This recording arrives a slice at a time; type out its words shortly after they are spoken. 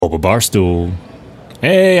Over Barstool.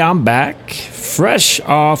 Hey, I'm back. Fresh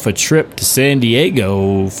off a trip to San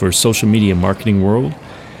Diego for Social Media Marketing World.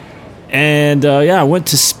 And I went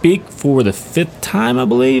to speak for the 5th time, I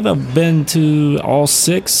believe. I've been to all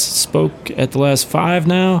 6, spoke at the last 5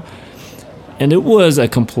 now. And it was a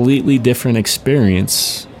completely different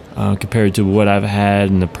experience compared to what I've had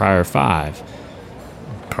in the prior 5.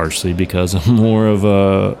 Partially because I'm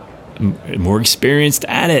more experienced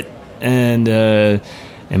at it. And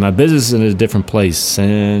my business is in a different place.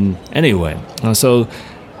 And anyway, so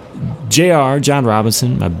John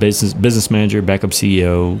Robinson, my business manager, backup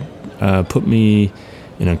CEO, put me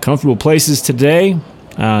in uncomfortable places today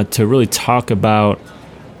to really talk about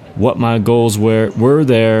what my goals were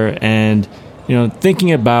there, and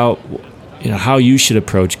thinking about how you should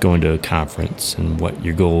approach going to a conference and what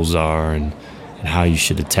your goals are and how you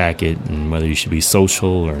should attack it and whether you should be social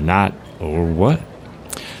or not or what.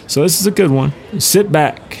 So this is a good one. Sit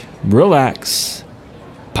back, relax,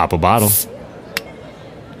 pop a bottle.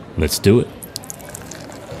 Let's do it.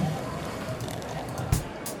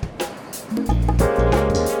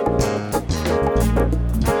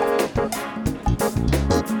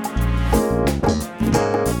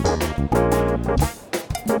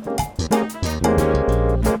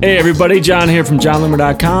 Hey everybody, John here from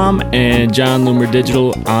johnloomer.com and John Loomer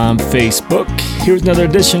Digital on Facebook. Here's another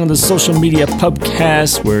edition of the Social Media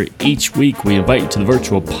PUBCAST, where each week we invite you to the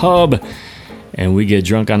virtual pub and we get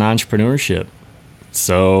drunk on entrepreneurship.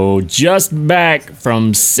 So just back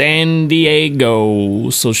from San Diego,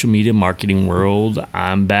 Social Media Marketing World,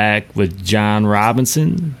 I'm back with John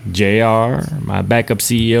Robinson, JR, my backup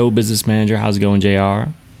CEO, business manager. How's it going, JR?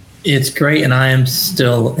 It's great, and I am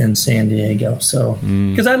still in San Diego, so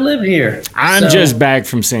because I live here. I'm just back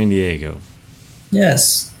from San Diego.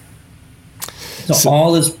 Yes. So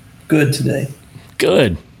all is good today.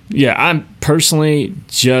 Good. Yeah, I'm personally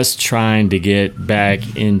just trying to get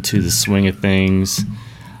back into the swing of things.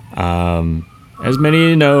 As many of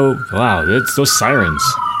you know, wow, it's those sirens.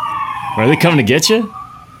 Are they coming to get you?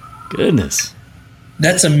 Goodness.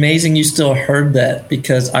 That's amazing you still heard that,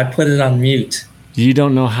 because I put it on mute. You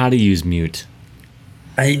don't know how to use mute.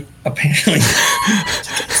 I apparently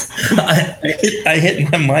I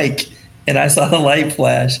hit my mic and I saw the light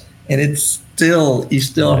flash, and you still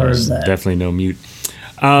heard that. Definitely no mute.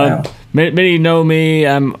 Wow. Many know me.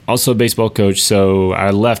 I'm also a baseball coach, so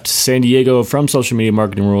I left San Diego from Social Media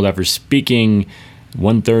Marketing World after speaking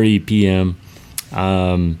 1:30 p.m.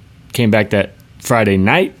 Came back that Friday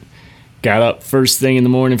night. Got up first thing in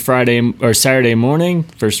the morning, Saturday morning.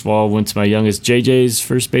 First of all, went to my youngest JJ's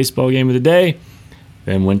first baseball game of the day.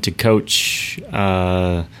 Then went to coach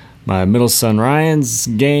my middle son Ryan's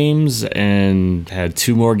games and had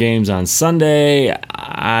 2 more games on Sunday.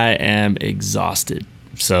 I am exhausted.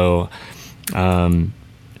 So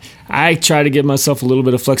I try to give myself a little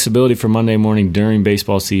bit of flexibility for Monday morning during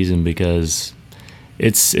baseball season, because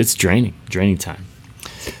it's draining time.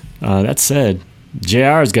 That said,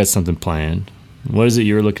 JR's got something planned. What is it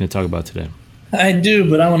you're looking to talk about today? I do,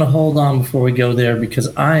 but I want to hold on before we go there,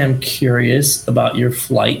 because I am curious about your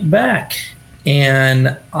flight back.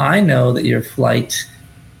 And I know that your flight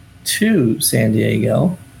to San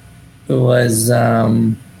Diego was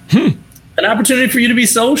an opportunity for you to be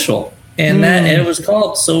social. And that it was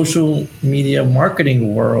called Social Media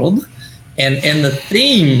Marketing World. And the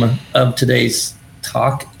theme of today's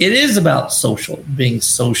talk, it is about social, being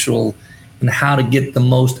social, and how to get the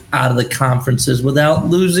most out of the conferences without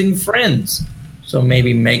losing friends. So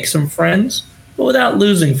maybe make some friends, but without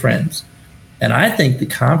losing friends. And I think the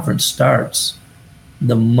conference starts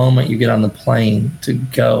the moment you get on the plane to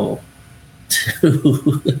go to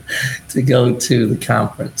the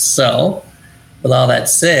conference. So with all that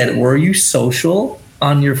said, were you social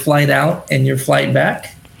on your flight out and your flight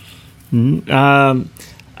back?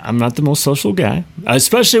 I'm not the most social guy,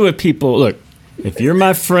 especially with people. Look, if you're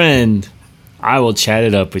my friend, I will chat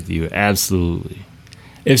it up with you. Absolutely.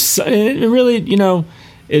 If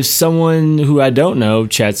someone who I don't know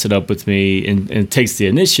chats it up with me and takes the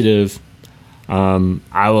initiative,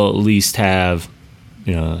 I will at least have,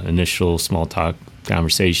 initial small talk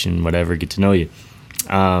conversation, whatever, get to know you.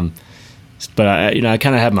 But I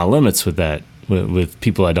kind of have my limits with that, with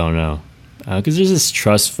people I don't know, because there's this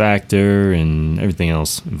trust factor and everything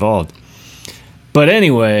else involved. But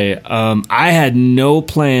anyway, I had no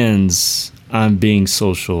plans on being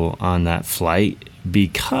social on that flight,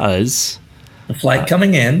 because the flight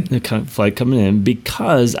coming in,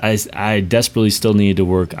 because I desperately still needed to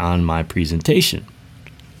work on my presentation.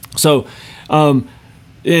 So, and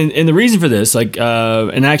the reason for this,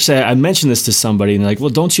 and actually I mentioned this to somebody, and they're like, well,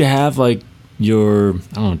 don't you have your,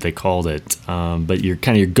 I don't know what they called it, but your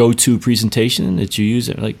kind of your go-to presentation that you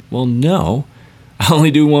use. Like, well, no, I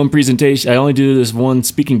only do one presentation. I only do this one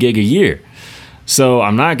speaking gig a year. So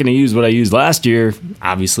I'm not going to use what I used last year,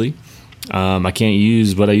 obviously. I can't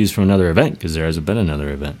use what I used from another event because there hasn't been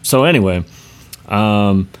another event. So anyway,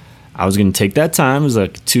 I was going to take that time. It was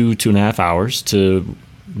like 2.5 hours to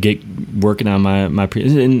get working on my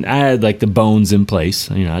and I had like the bones in place.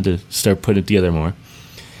 You know, I had to start putting it together more.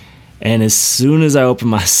 And as soon as I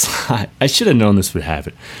opened my slide, I should have known this would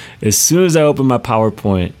happen. As soon as I opened my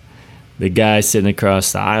PowerPoint, the guy sitting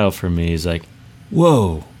across the aisle from me is like,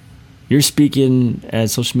 "Whoa, you're speaking at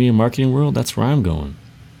Social Media Marketing World? That's where I'm going."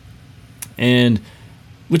 And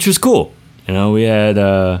which was cool. You know, we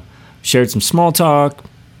had shared some small talk.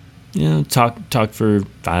 You know, talked for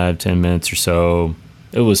 5-10 minutes or so.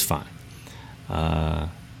 It was fine.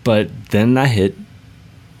 But then I hit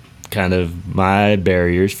kind of my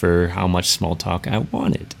barriers for how much small talk I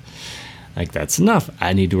wanted. Like, that's enough.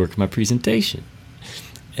 I need to work on my presentation.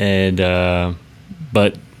 And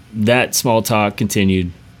but that small talk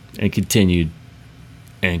continued and continued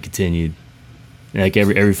and continued. Like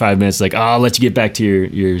every 5 minutes, like, "Oh, I'll let you get back to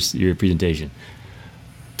your presentation."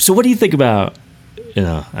 So what do you think about, you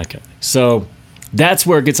know, okay. So that's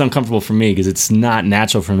where it gets uncomfortable for me because it's not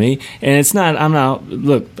natural for me. And it's not,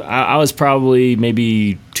 I was probably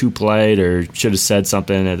maybe too polite or should have said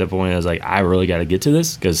something at that point. I was like, I really got to get to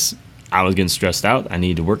this because I was getting stressed out. I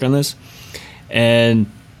need to work on this.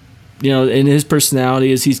 And, you know, in his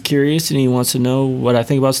personality is he's curious and he wants to know what I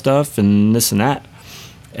think about stuff and this and that.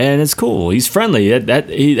 And it's cool. He's friendly.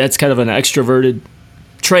 That's kind of an extroverted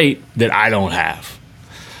trait that I don't have.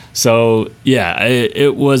 So, yeah,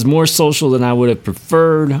 it was more social than I would have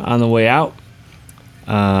preferred on the way out.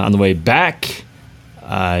 On the way back,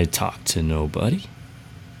 I talked to nobody.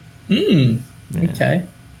 Yeah. Okay.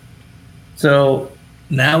 So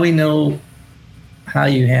now we know how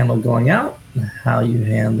you handled going out and how you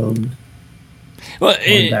handled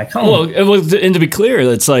going back home. And to be clear,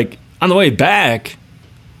 it's like on the way back,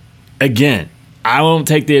 again, I won't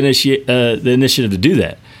take the initiative to do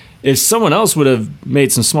that. If someone else would have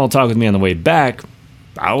made some small talk with me on the way back,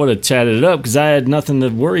 I would have chatted it up because I had nothing to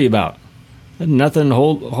worry about. I had nothing to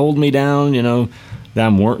hold me down, you know, that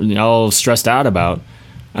I'm all stressed out about.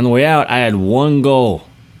 On the way out, I had one goal.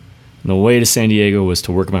 And the way to San Diego was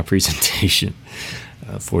to work on my presentation.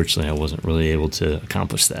 Fortunately, I wasn't really able to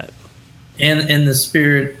accomplish that. And in the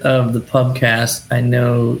spirit of the PUBCAST, I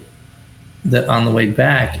know that on the way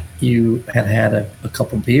back, you had a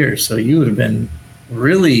couple beers, so you would have been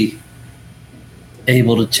really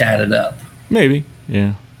able to chat it up. Maybe,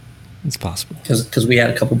 yeah, it's possible. Because we had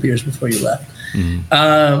a couple beers before you left.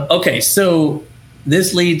 Mm-hmm. Okay, so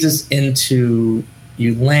this leads us into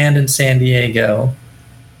you land in San Diego.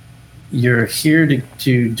 You're here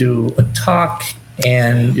to do a talk,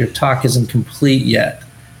 and your talk isn't complete yet.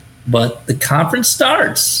 But the conference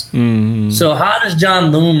starts. Mm-hmm. So how does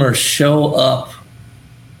John Loomer show up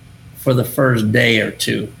for the first day or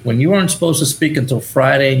two when you weren't supposed to speak until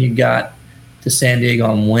Friday and you got to San Diego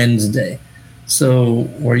on Wednesday? So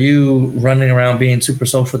were you running around being super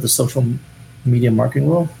social with the social media marketing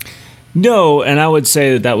world? No, and I would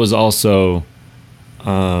say that was also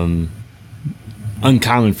uncommon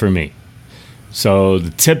for me. So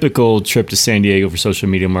the typical trip to San Diego for social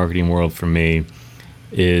media marketing world for me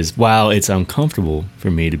is, while it's uncomfortable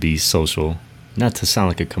for me to be social, not to sound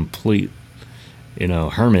like a complete, you know,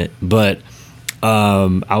 hermit, but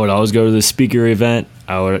I would always go to the speaker event.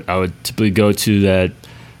 I would typically go to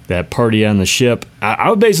that party on the ship. I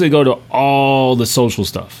would basically go to all the social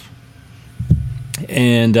stuff.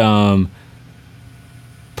 And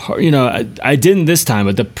you know, I didn't this time,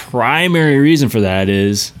 but the primary reason for that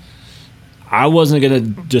is I wasn't going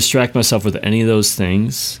to distract myself with any of those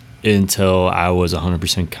things until I was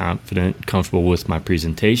 100% confident, comfortable with my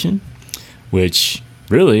presentation, which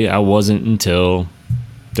really I wasn't until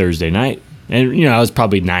Thursday night. And, you know, I was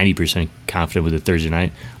probably 90% confident with it Thursday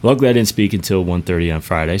night. Luckily, I didn't speak until 1:30 on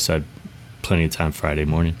Friday, so I had plenty of time Friday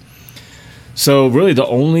morning. So really the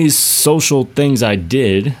only social things I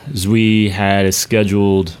did is we had a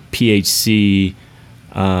scheduled PHC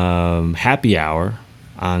happy hour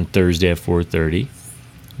on Thursday at 4:30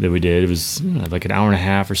 that we did. It was like an hour and a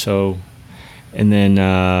half or so. And then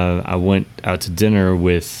I went out to dinner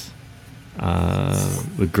with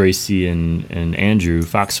Gracie and Andrew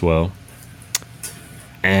Foxwell.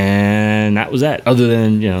 And that was that. Other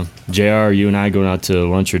than, you know, JR, you and I going out to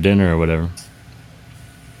lunch or dinner or whatever.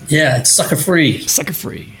 Yeah, it's sucker free. Sucker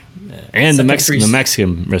free. And the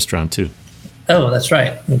Mexican restaurant too. Oh, that's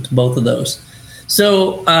right. Both of those.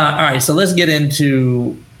 So, all right. So let's get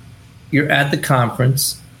into you're at the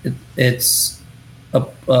conference. It's a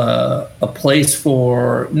place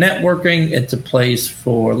for networking. It's a place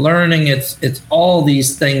for learning. It's all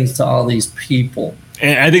these things to all these people.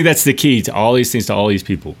 And I think that's the key, to all these things to all these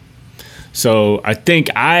people. So I think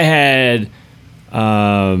I had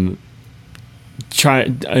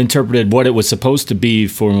interpreted what it was supposed to be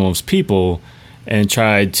for most people and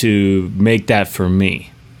tried to make that for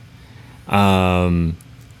me. And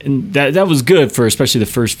that was good for especially the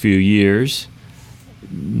first few years.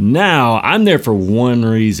 Now I'm there for one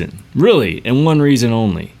reason, really, and one reason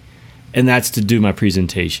only, and that's to do my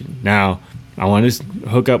presentation. Now I want to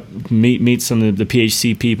hook up, meet some of the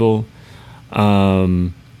PHC people.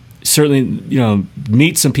 Certainly,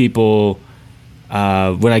 meet some people.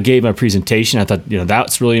 When I gave my presentation, I thought,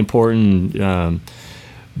 that's really important.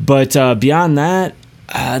 But beyond that,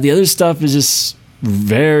 the other stuff is just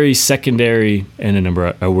very secondary, and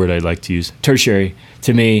a word I'd like to use, tertiary,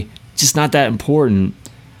 to me, just not that important.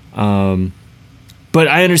 But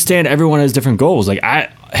I understand everyone has different goals. Like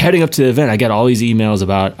heading up to the event, I got all these emails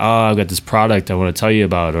about, I've got this product I want to tell you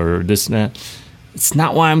about, or this and that. It's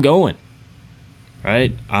not why I'm going,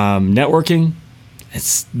 right? Networking,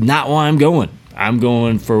 it's not why I'm going. I'm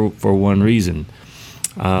going for one reason.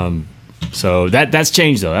 So that's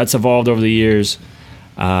changed, though. That's evolved over the years.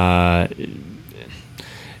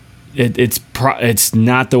 It's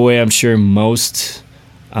not the way I'm sure most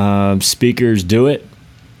speakers do it.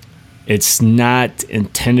 It's not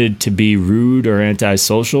intended to be rude or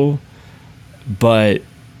antisocial, but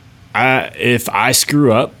if I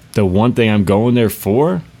screw up the one thing I'm going there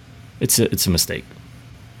for, it's a mistake.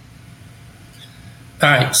 All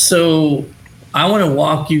right, so I want to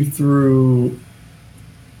walk you through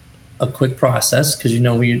a quick process because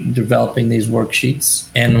we're developing these worksheets,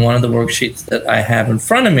 and one of the worksheets that I have in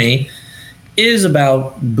front of me is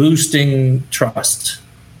about boosting trust.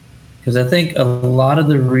 Because I think a lot of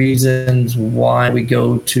the reasons why we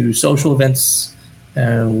go to social events,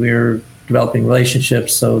 we're developing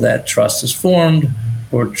relationships so that trust is formed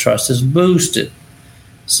or trust is boosted.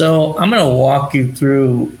 So I'm going to walk you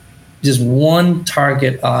through just one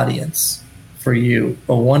target audience for you,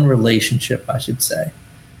 or one relationship, I should say.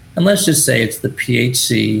 And let's just say it's the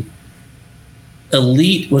PHC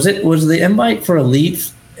Elite. Was the invite for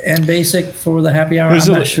Elite and Basic for the happy hour? I'm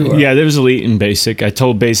not sure. Yeah, there was Elite and Basic. I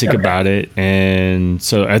told Basic about it, and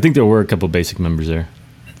so I think there were a couple of Basic members there.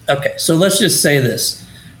 Okay, so let's just say this: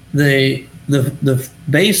 the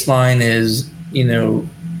baseline is,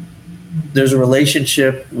 there's a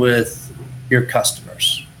relationship with your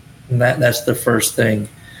customers, and that's the first thing.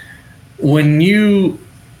 When you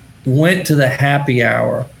went to the happy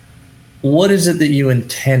hour, what is it that you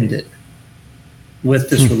intended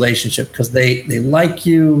with this relationship? Because they like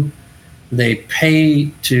you, they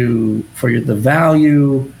pay for the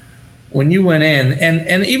value. When you went in,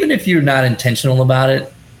 and even if you're not intentional about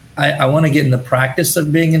it, I want to get in the practice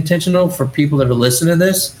of being intentional for people that are listening to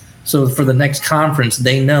this. So for the next conference,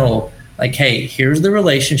 they know, like, hey, here's the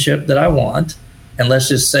relationship that I want. And let's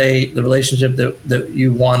just say the relationship that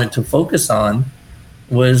you wanted to focus on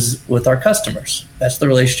was with our customers. That's the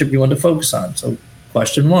relationship you want to focus on. So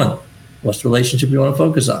question one, what's the relationship you want to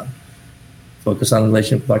focus on? Focus on the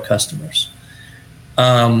relationship with our customers.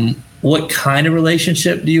 What kind of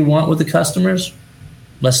relationship do you want with the customers?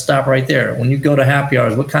 Let's stop right there. When you go to happy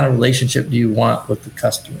hours, what kind of relationship do you want with the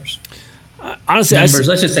customers? Honestly, members.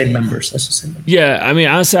 Let's just say members. Yeah, I mean,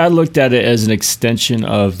 honestly, I looked at it as an extension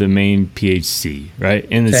of the main PHC, right?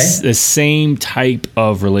 And it's the same type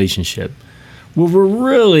of relationship. Well, we're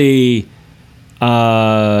really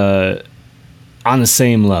on the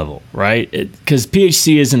same level, right? Because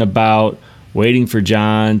PHC isn't about waiting for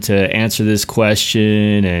John to answer this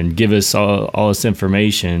question and give us all this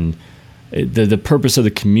information. The purpose of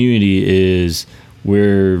the community is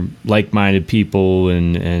we're like-minded people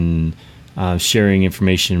and sharing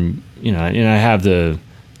information. And I have the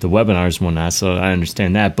webinars and whatnot, so I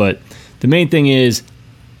understand that. But the main thing is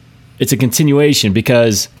it's a continuation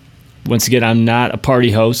because, once again, I'm not a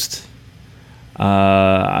party host.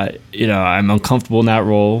 I'm uncomfortable in that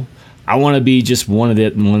role. I want to be just one of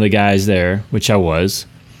the guys there, which I was.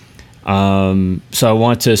 So I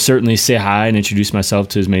want to certainly say hi and introduce myself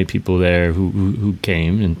to as many people there who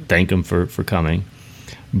came, and thank them for coming.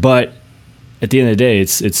 But at the end of the day,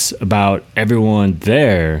 it's about everyone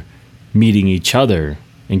there meeting each other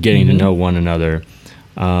and getting to know one another.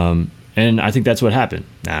 And I think that's what happened.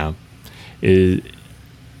 Now, did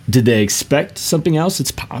they expect something else?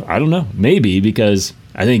 I don't know. Maybe, because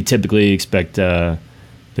I think typically expect the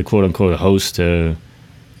quote-unquote host to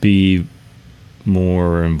be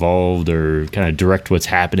more involved or kind of direct what's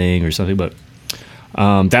happening or something. But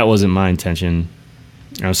That wasn't my intention.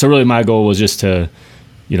 So really my goal was just to,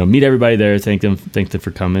 meet everybody there, thank them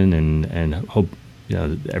for coming, and hope,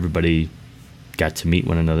 everybody got to meet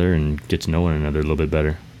one another and get to know one another a little bit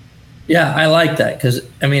better. Yeah, I like that because,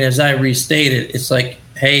 as I restated, it's like,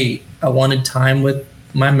 hey, I wanted time with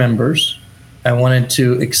my members. I wanted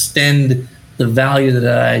to extend the value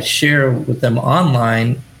that I share with them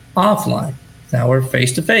online, offline. Now we're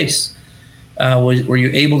face-to-face. Were you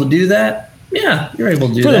able to do that? Yeah, you're able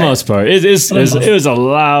to do that. For the most part. It was a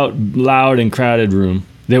loud and crowded room.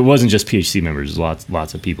 There wasn't just PHC members.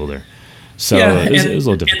 Lots of people there. So it was a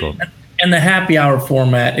little difficult. And the happy hour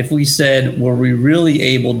format, if we said, were we really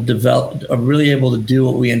able to do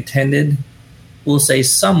what we intended? We'll say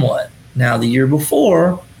somewhat. Now, the year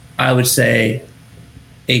before, I would say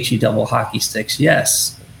HE double hockey sticks,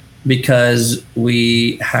 yes. Because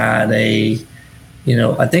we had I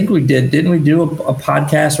think we didn't we do a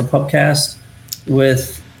podcast or PUBCAST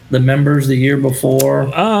with the members the year before,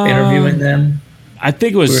 interviewing them? I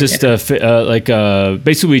think it was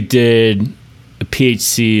basically we did a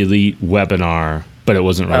PHC Elite webinar, but it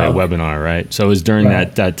wasn't really a webinar, right? So it was during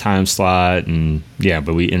that time slot, and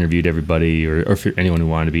but we interviewed everybody or for anyone who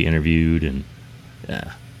wanted to be interviewed, and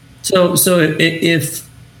So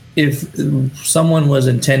if someone was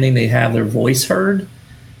intending to have their voice heard,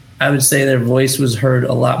 I would say their voice was heard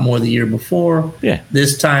a lot more the year before. Yeah.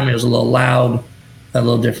 This time it was a little loud, a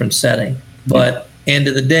little different setting. But end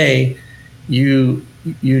of the day, you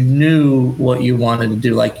knew what you wanted to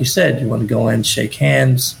do. Like you said, you want to go in, shake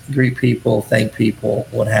hands, greet people, thank people,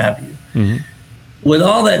 what have you. Mm-hmm. With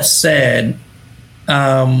all that said,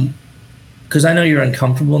 because I know you're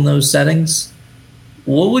uncomfortable in those settings,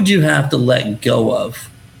 what would you have to let go of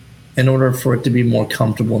in order for it to be more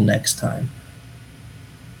comfortable next time?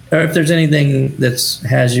 Or if there's anything that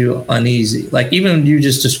has you uneasy, like even you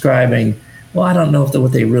just describing, well, I don't know if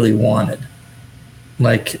what they really wanted.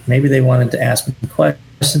 Like maybe they wanted to ask me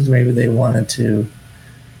questions, maybe they wanted to.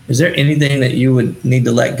 Is there anything that you would need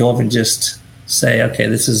to let go of and just say, okay,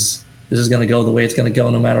 this is going to go the way it's going to go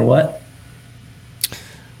no matter what?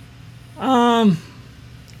 I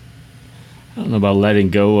don't know about letting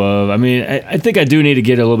go of. I think I do need to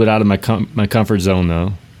get a little bit out of my comfort zone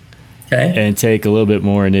though. Okay. And take a little bit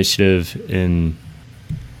more initiative in,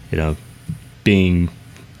 being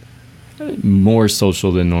more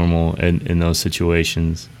social than normal in those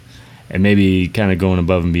situations, and maybe kind of going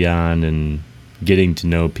above and beyond and getting to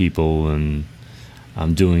know people, and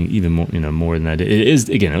doing even more, more than that. It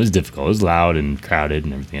was difficult. It was loud and crowded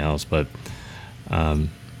and everything else, but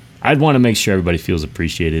I'd want to make sure everybody feels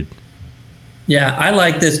appreciated. Yeah, I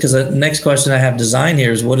like this because the next question I have designed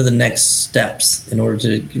here is what are the next steps in order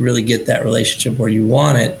to really get that relationship where you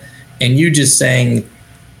want it? And you just saying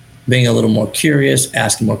being a little more curious,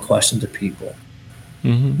 asking more questions to people.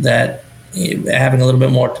 Mm-hmm. That having a little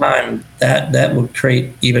bit more time, that would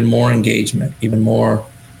create even more engagement, even more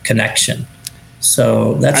connection.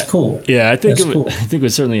 So that's cool. Yeah, I think I think it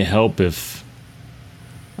would certainly help if,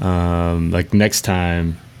 like next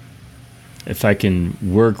time, if I can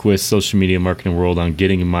work with Social Media Marketing World on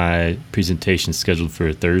getting my presentation scheduled for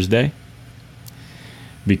a Thursday,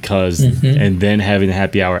 because and then having the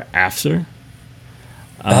happy hour after.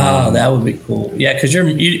 That would be cool. Yeah, because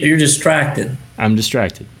you're distracted. I'm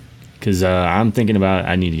distracted because I'm thinking about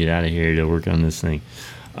I need to get out of here to work on this thing.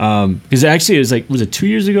 Because actually, was it 2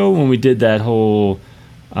 years ago when we did that whole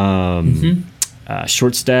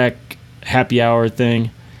short stack happy hour thing?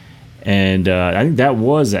 And I think that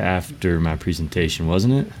was after my presentation,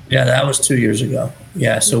 wasn't it? Yeah, that was 2 years ago.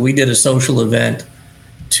 Yeah, so we did a social event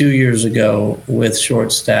 2 years ago with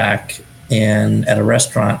Short Stack and at a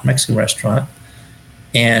restaurant, Mexican restaurant.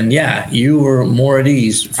 And yeah, you were more at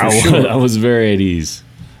ease for sure. I was very at ease.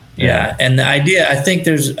 Yeah, and the idea, I think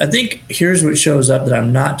here's what shows up that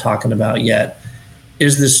I'm not talking about yet,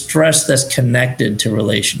 is the stress that's connected to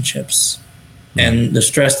relationships, and the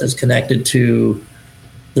stress that's connected to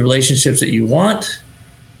the relationships that you want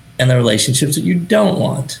and the relationships that you don't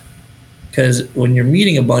want. Because when you're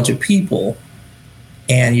meeting a bunch of people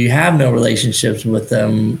and you have no relationships with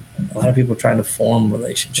them, a lot of people are trying to form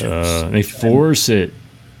relationships. They force it.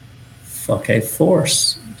 Okay,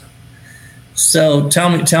 force. So tell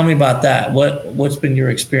me about that. What's been your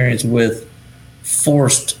experience with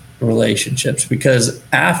forced relationships? Because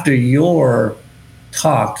after your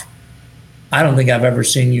talk, I don't think I've ever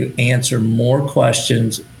seen you answer more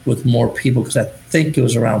questions with more people, because I think it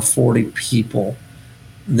was around 40 people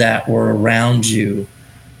that were around you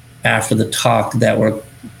after the talk that were,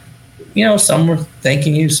 some were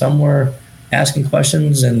thanking you, some were asking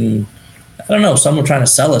questions, and I don't know. Some were trying to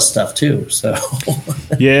sell us stuff too. So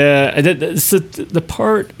Yeah, that's the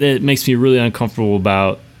part that makes me really uncomfortable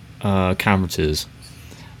about conferences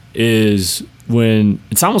is when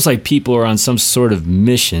it's almost like people are on some sort of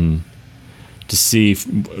mission to see,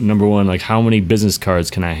 number one, like how many business cards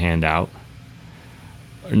can I hand out?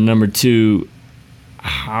 Or number two,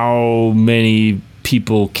 how many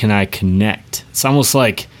people can I connect? It's almost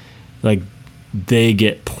like they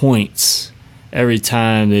get points every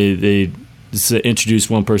time they introduce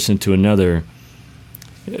one person to another.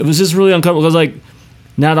 It was just really uncomfortable because like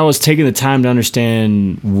not always taking the time to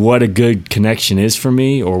understand what a good connection is for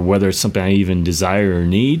me or whether it's something I even desire or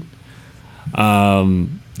need.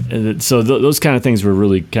 So those kind of things were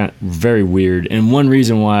really very weird. And one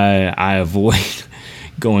reason why I avoid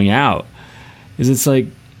going out is it's like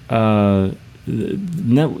that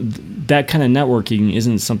kind of networking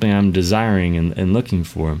isn't something I'm desiring and looking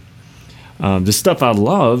for. The stuff I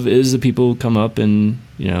love is the people who come up and,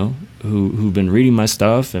 who've been reading my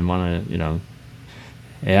stuff and want to,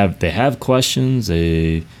 they have questions,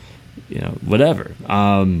 whatever.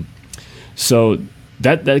 So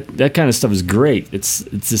that kind of stuff is great. It's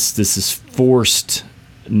this forced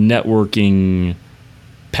networking,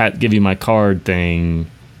 give you my card thing.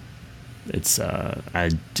 It's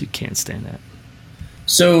I can't stand that.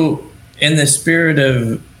 So in the spirit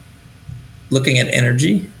of looking at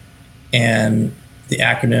energy and the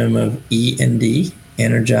acronym of E&D,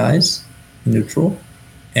 energize, neutral,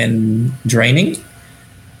 and draining,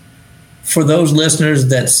 for those listeners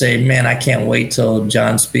that say, man, I can't wait till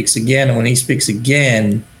John speaks again, and when he speaks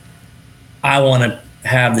again, I want to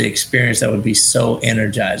have the experience that would be so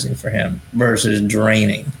energizing for him versus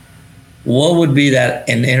draining. What would be that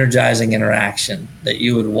an energizing interaction that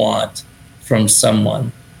you would want from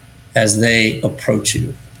someone as they approach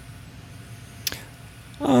you?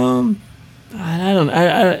 I'm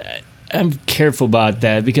careful about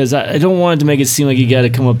that because I don't want it to make it seem like you got to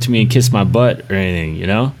come up to me and kiss my butt or anything,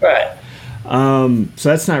 Right. So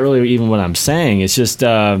that's not really even what I'm saying. It's just.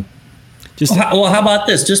 Well, how about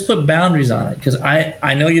this? Just put boundaries on it, because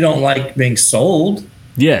I know you don't like being sold.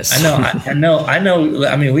 Yes, I know.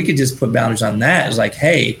 I mean, we could just put boundaries on that. It's like,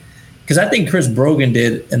 hey, because I think Chris Brogan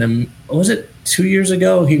did, was it 2 years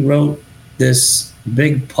ago? He wrote this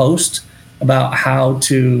big post about how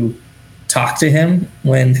to talk to him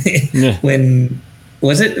when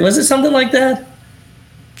was it something like that?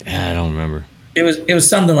 I don't remember. It was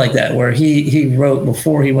something like that where he wrote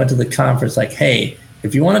before he went to the conference, like, hey,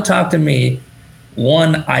 if you want to talk to me,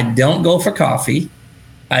 one, I don't go for coffee.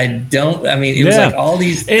 It was like all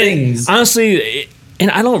these things. Honestly, and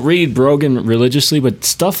I don't read Brogan religiously, but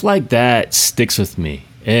stuff like that sticks with me.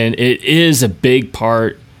 And it is a big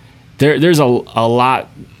part. There's a lot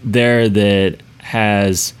there that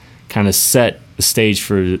has kind of set the stage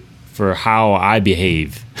for how I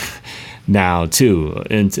behave now, too,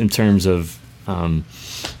 in terms of, kind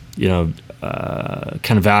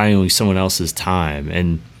of valuing someone else's time.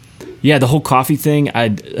 And yeah, the whole coffee thing,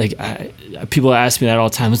 people ask me that all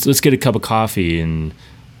the time. Let's get a cup of coffee and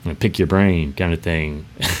pick your brain kind of thing.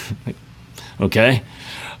 Like, okay.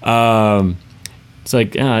 It's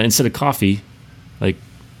like, instead of coffee, like,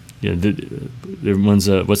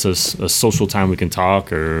 what's a social time we can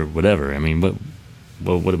talk or whatever. I mean, what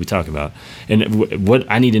are we talking about? And what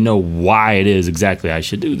I need to know why it is exactly I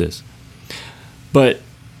should do this. But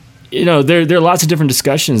there are lots of different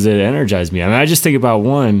discussions that energize me. I mean, I just think about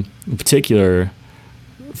one in particular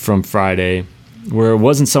from Friday where it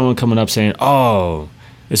wasn't someone coming up saying, "Oh,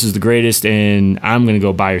 this is the greatest, and I'm going to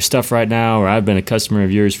go buy your stuff right now," or "I've been a customer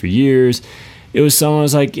of yours for years." It was someone who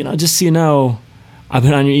was like, just so you know, I've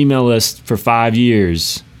been on your email list for 5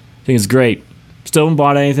 years. I think it's great. Still haven't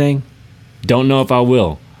bought anything. Don't know if I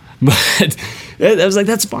will. But I was like,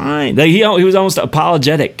 that's fine. Like he was almost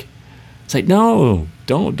apologetic. It's like, no,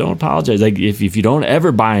 don't apologize. Like if you don't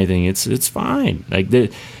ever buy anything, it's fine. Like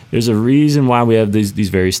there's a reason why we have these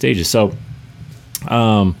various stages. So,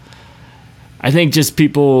 I think just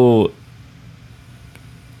people.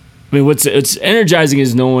 I mean, what's energizing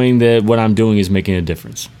is knowing that what I'm doing is making a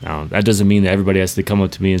difference. Now, that doesn't mean that everybody has to come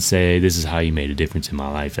up to me and say, "This is how you made a difference in my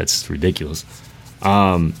life." That's ridiculous.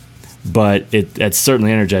 But that's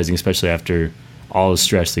certainly energizing, especially after all the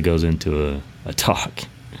stress that goes into a talk,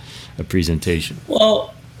 a presentation.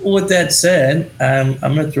 Well, with that said, I'm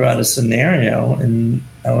going to throw out a scenario, and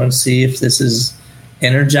I want to see if this is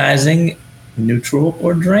energizing, neutral,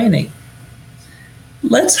 or draining.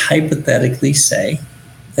 Let's hypothetically say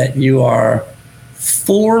that you are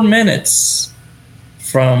 4 minutes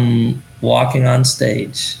from walking on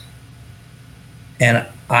stage, and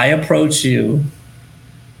I approach you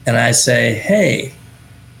and I say, "Hey,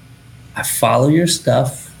 I follow your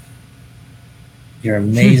stuff. You're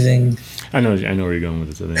amazing. I know where you're going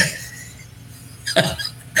with this, I think.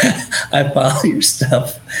 I follow your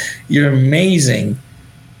stuff. You're amazing.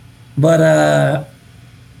 But are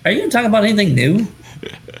you going to talk about anything new?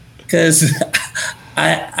 Because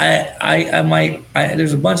I might.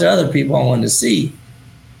 There's a bunch of other people I wanted to see.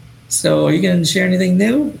 So are you going to share anything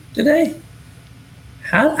new today?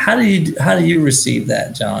 How do you receive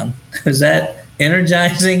that, John? Is that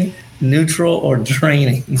energizing, neutral, or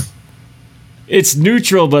draining? It's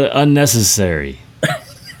neutral but unnecessary.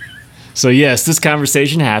 So yes, this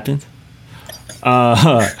conversation happened.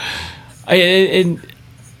 The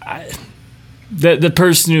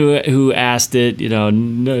person who asked it,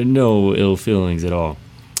 no ill feelings at all.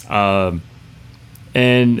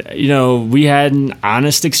 And we had an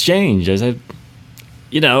honest exchange. I said,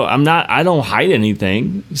 I don't hide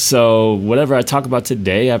anything. So whatever I talk about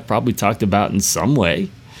today, I've probably talked about in some way.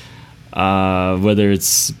 Whether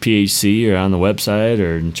it's PHC or on the website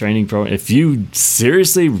or in training program. If you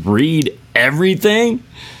seriously read everything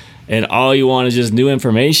and all you want is just new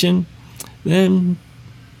information, then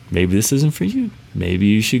maybe this isn't for you. Maybe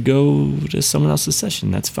you should go to someone else's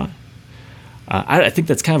session. That's fine. I think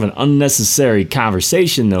that's kind of an unnecessary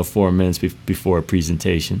conversation, though, 4 minutes before a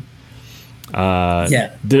presentation. I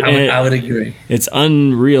would agree. It's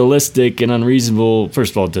unrealistic and unreasonable,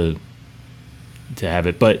 first of all, to have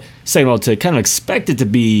it, but second of all, to kind of expect it to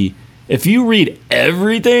be, if you read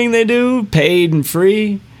everything they do, paid and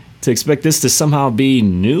free, to expect this to somehow be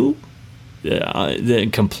new,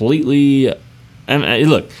 completely.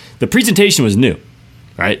 Look, the presentation was new,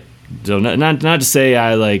 right? So not to say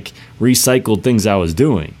I recycled things I was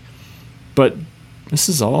doing, but this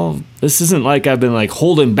isn't like I've been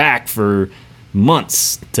holding back for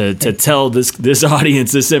months to tell this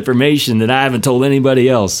audience this information that I haven't told anybody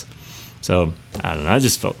else. So I don't know. I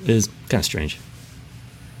just felt it was kind of strange.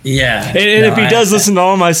 Yeah. And if he does listen to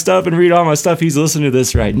all my stuff and read all my stuff, he's listening to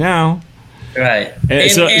this right now. Right.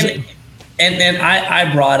 And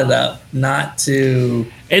I brought it up not to.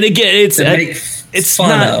 And again, it's fun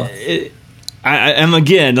not, of. I'm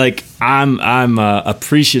again I'm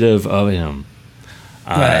appreciative of him.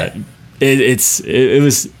 Right.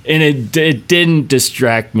 It didn't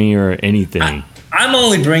distract me or anything. I'm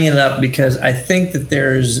only bringing it up because I think that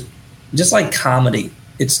there's, just like comedy,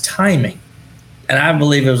 it's timing. And I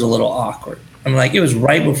believe it was a little awkward. It was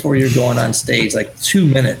right before you're going on stage, 2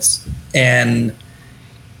 minutes. And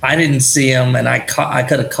I didn't see him, and I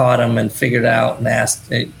could have caught him and figured out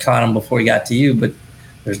and caught him before he got to you, but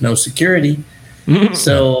there's no security.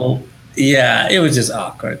 So, yeah, it was just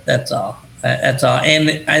awkward. That's all.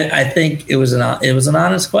 And I think it was an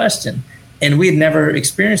honest question. And we had never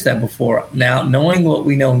experienced that before. Now, knowing what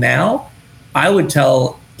we know now, I would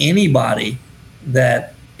tell anybody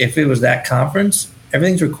that if it was that conference,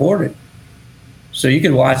 everything's recorded. So you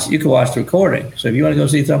could watch the recording. So if you want to go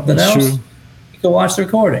see something else, true. You can watch the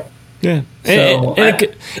recording. Yeah. So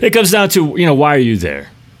it comes down to, why are you there?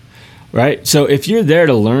 Right? So if you're there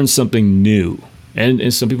to learn something new,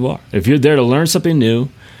 and some people are, if you're there to learn something new,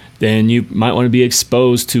 then you might want to be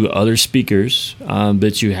exposed to other speakers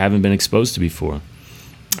that you haven't been exposed to before.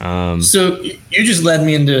 So you just led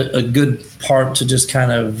me into a good part to just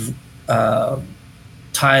kind of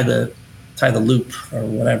tie the loop, or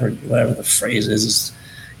whatever the phrase is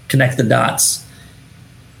connect the dots.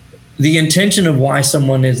 The intention of why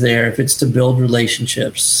someone is there, if it's to build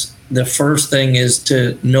relationships, the first thing is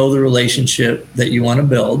to know the relationship that you want to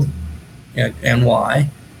build and why.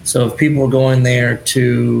 So if people are going there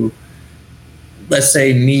to, let's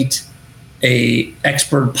say, meet a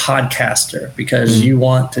expert podcaster because you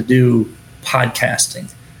want to do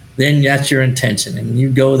podcasting, then that's your intention. And you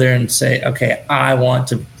go there and say, okay, I want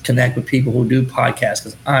to connect with people who do podcasts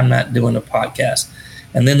because I'm not doing a podcast.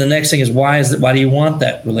 And then the next thing is why do you want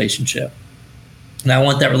that relationship? And I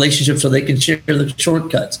want that relationship so they can share the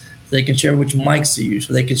shortcuts, so they can share which mics to use,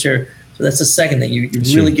 so they can share. So that's the second thing. You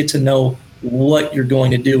really get to know what you're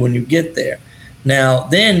going to do when you get there. Now,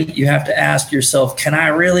 then you have to ask yourself, can I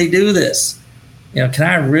really do this? Can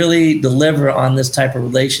I really deliver on this type of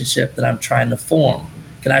relationship that I'm trying to form?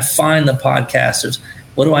 Can I find the podcasters?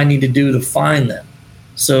 What do I need to do to find them?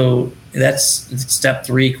 So that's step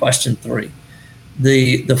 3, question 3.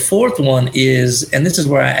 The fourth one is, and this is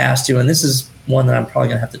where I asked you, and this is one that I'm probably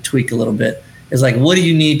going to have to tweak a little bit, is what do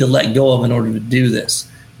you need to let go of in order to do this?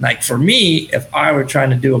 For me, if I were trying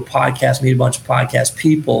to do a podcast, meet a bunch of podcast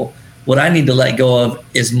people, what I need to let go of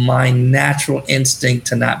is my natural instinct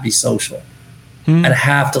to not be social. I'd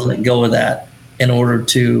have to let go of that in order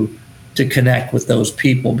to connect with those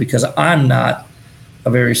people, because I'm not a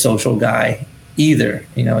very social guy either.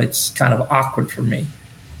 It's kind of awkward for me.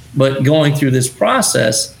 But going through this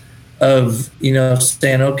process of,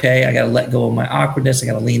 saying, okay, I got to let go of my awkwardness. I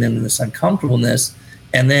got to lean into this uncomfortableness.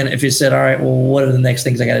 And then if you said, all right, well, what are the next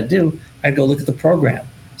things I got to do? I'd go look at the program.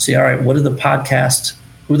 See, all right, who are the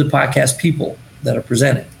podcast people that are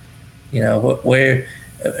presenting? Where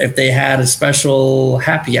if they had a special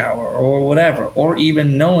happy hour or whatever, or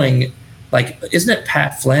even knowing, like, isn't it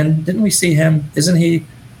Pat Flynn? Didn't we see him? Isn't he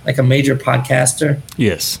like a major podcaster?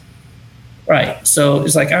 Yes. Right. So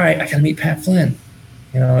it's like, all right, I got to meet Pat Flynn,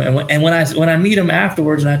 and when I meet him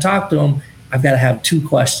afterwards and I talk to him, I've got to have two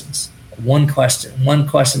questions. One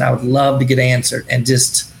question I would love to get answered, and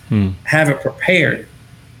just have it prepared,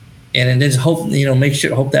 and then just hope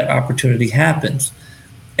that opportunity happens.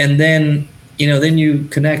 And then, then you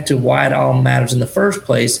connect to why it all matters in the first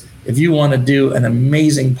place. If you want to do an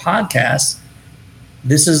amazing podcast,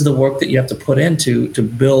 this is the work that you have to put into to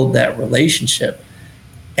build that relationship.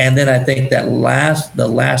 And then I think that the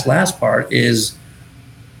last part is,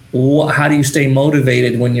 how do you stay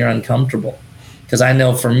motivated when you're uncomfortable? Because I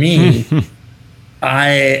know for me,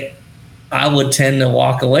 I would tend to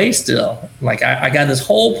walk away still. Like I got this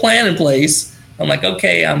whole plan in place. I'm like,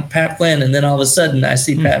 okay, I'm Pat Flynn. And then all of a sudden I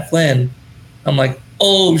see Pat Flynn. I'm like,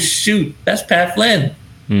 oh, shoot, that's Pat Flynn.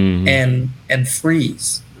 And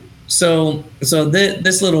freeze. So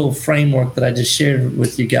this little framework that I just shared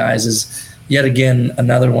with you guys is yet again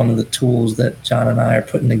another one of the tools that John and I are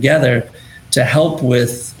putting together to help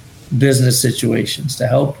with business situations, to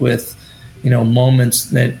help with moments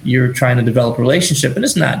that you're trying to develop a relationship. And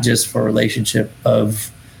it's not just for a relationship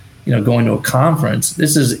of going to a conference.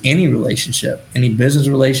 This is any relationship, any business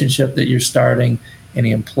relationship that you're starting,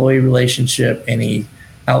 any employee relationship, any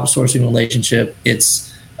outsourcing relationship.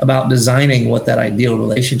 It's about designing what that ideal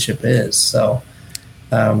relationship is. So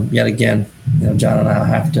yet again, John and I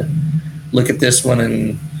have to look at this one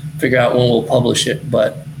and figure out when we'll publish it.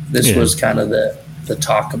 But this was kind of the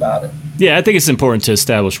talk about it. Yeah, I think it's important to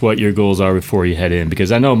establish what your goals are before you head in,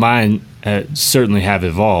 because I know mine certainly have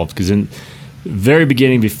evolved. Because in the very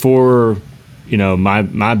beginning, before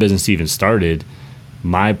my business even started,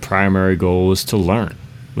 my primary goal was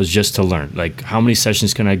just to learn. Like, how many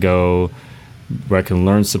sessions can I go where I can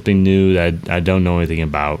learn something new that I don't know anything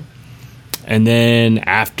about? And then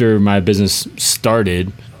after my business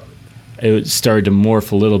started, it started to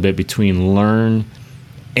morph a little bit between learn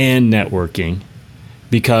and networking,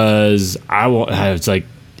 because I was like,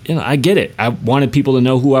 I get it. I wanted people to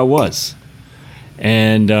know who I was.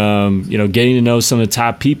 And, getting to know some of the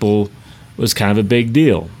top people was kind of a big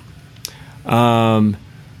deal. And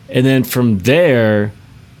then from there,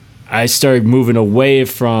 I started moving away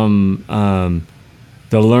from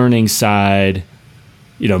the learning side,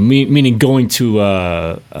 meaning going to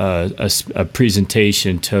a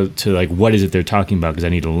presentation to like, what is it they're talking about, because I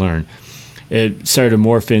need to learn. It started to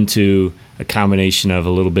morph into a combination of a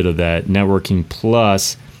little bit of that networking,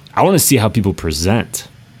 plus I want to see how people present,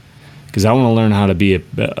 because I want to learn how to be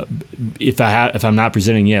if I'm not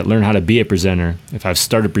presenting yet, learn how to be a presenter. If I've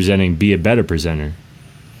started presenting, be a better presenter.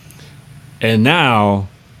 And now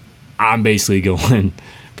I'm basically going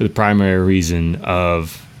for the primary reason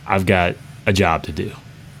of I've got a job to do.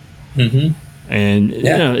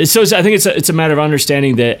 And so I think it's a matter of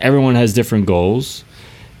understanding that everyone has different goals.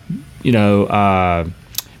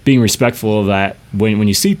 Being respectful of that when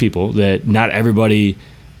you see people, that not everybody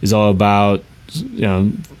is all about,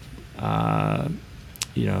 can I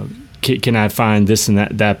find this and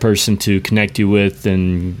that person to connect you with,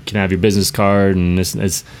 and can I have your business card, and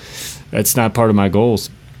that's not part of my goals.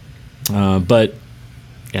 But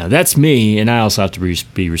that's me, and I also have to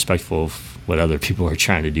be respectful of what other people are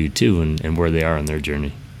trying to do too, and where they are on their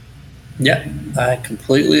journey. Yeah, I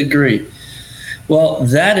completely agree. Well,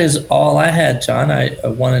 that is all I had, John. I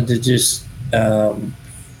wanted to just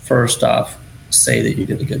first off say that you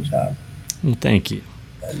did a good job. Well, thank you.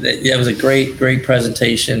 It was a great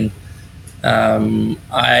presentation.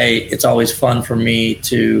 It's always fun for me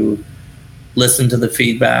to listen to the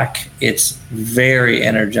feedback. It's very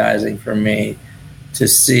energizing for me to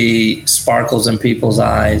see sparkles in people's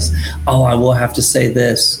eyes. Oh, I will have to say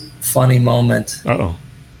this funny moment. Uh-oh.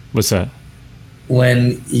 What's that?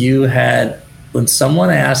 When someone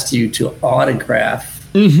asked you to autograph.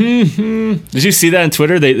 Mm-hmm. Did you see that on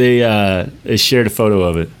Twitter? They shared a photo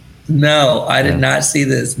of it. No, I did not see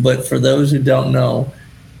this. But for those who don't know,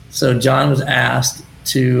 so John was asked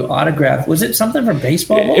to autograph. Was it something from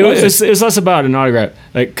baseball? It was less about an autograph.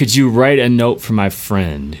 Like, could you write a note for my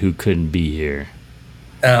friend who couldn't be here?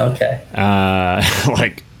 Oh, okay.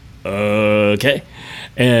 Okay.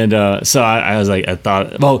 And so I was like, I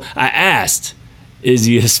asked, is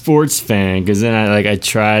he a sports fan? Because then I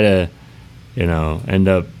try to, end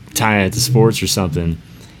up tying it to sports or something.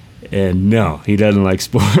 And no, he doesn't like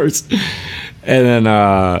sports. And then,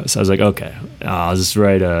 so I was like, okay, I'll just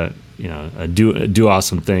write a do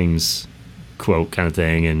awesome things quote kind of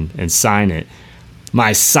thing and sign it.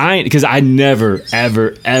 My sign, because I never,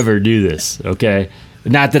 ever, ever do this, okay?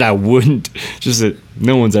 Not that I wouldn't, just that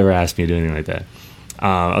no one's ever asked me to do anything like that,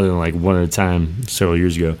 other than like one at a time several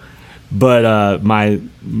years ago. But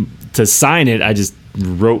to sign it, I just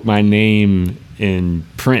wrote my name in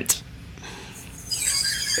print,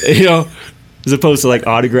 as opposed to like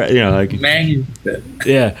autograph, like manuscript.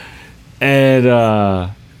 Yeah,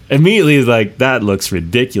 and immediately like that looks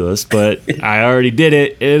ridiculous, but I already did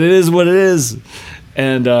it, and it is what it is.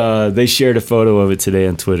 And they shared a photo of it today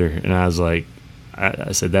on Twitter, and I was like,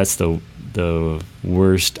 I said that's the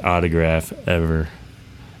worst autograph ever.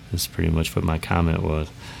 That's pretty much what my comment was.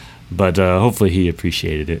 But hopefully he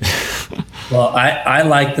appreciated it. Well, I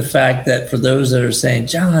like the fact that for those that are saying,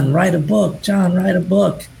 John, write a book. John, write a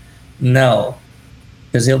book. No,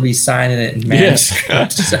 because he'll be signing it in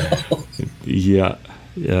manuscript. So. Yeah,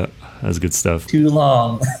 that's good stuff. Too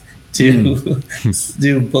long to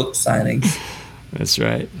do book signings. That's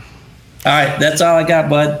right. All right, that's all I got,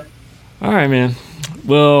 bud. All right, man.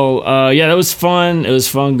 Well, that was fun. It was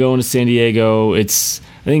fun going to San Diego. I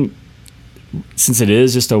think, since it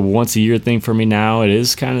is just a once-a-year thing for me now, it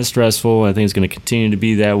is kind of stressful. I think it's going to continue to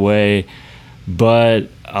be that way. But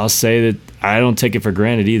I'll say that I don't take it for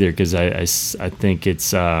granted either, because I think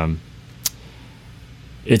it's a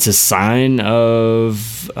sign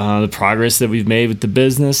of the progress that we've made with the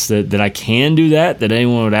business, that I can do that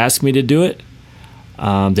anyone would ask me to do it,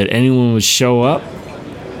 that anyone would show up.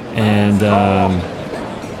 And,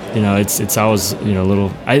 it's always, a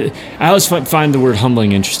little... I always find the word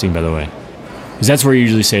humbling interesting, by the way. Because that's where you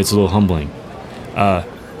usually say it's a little humbling.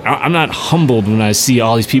 I'm not humbled when I see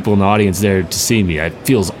all these people in the audience there to see me. It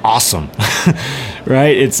feels awesome,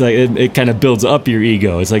 right? It's like it kind of builds up your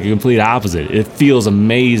ego. It's like a complete opposite. It feels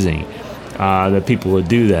amazing that people would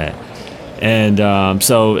do that, and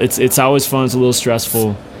so it's always fun. It's a little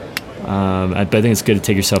stressful. I think it's good to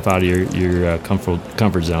take yourself out of your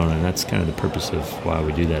comfort zone, and that's kind of the purpose of why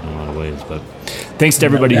we do that in a lot of ways. But thanks to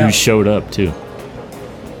everybody who showed up too.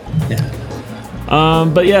 Yeah.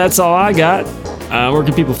 But yeah, that's all I got. Where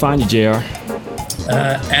can people find you, JR?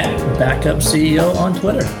 At Backup CEO on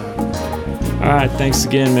Twitter. All right, thanks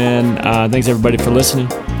again, man. Thanks everybody for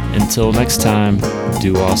listening. Until next time,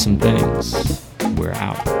 do awesome things. We're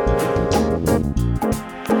out.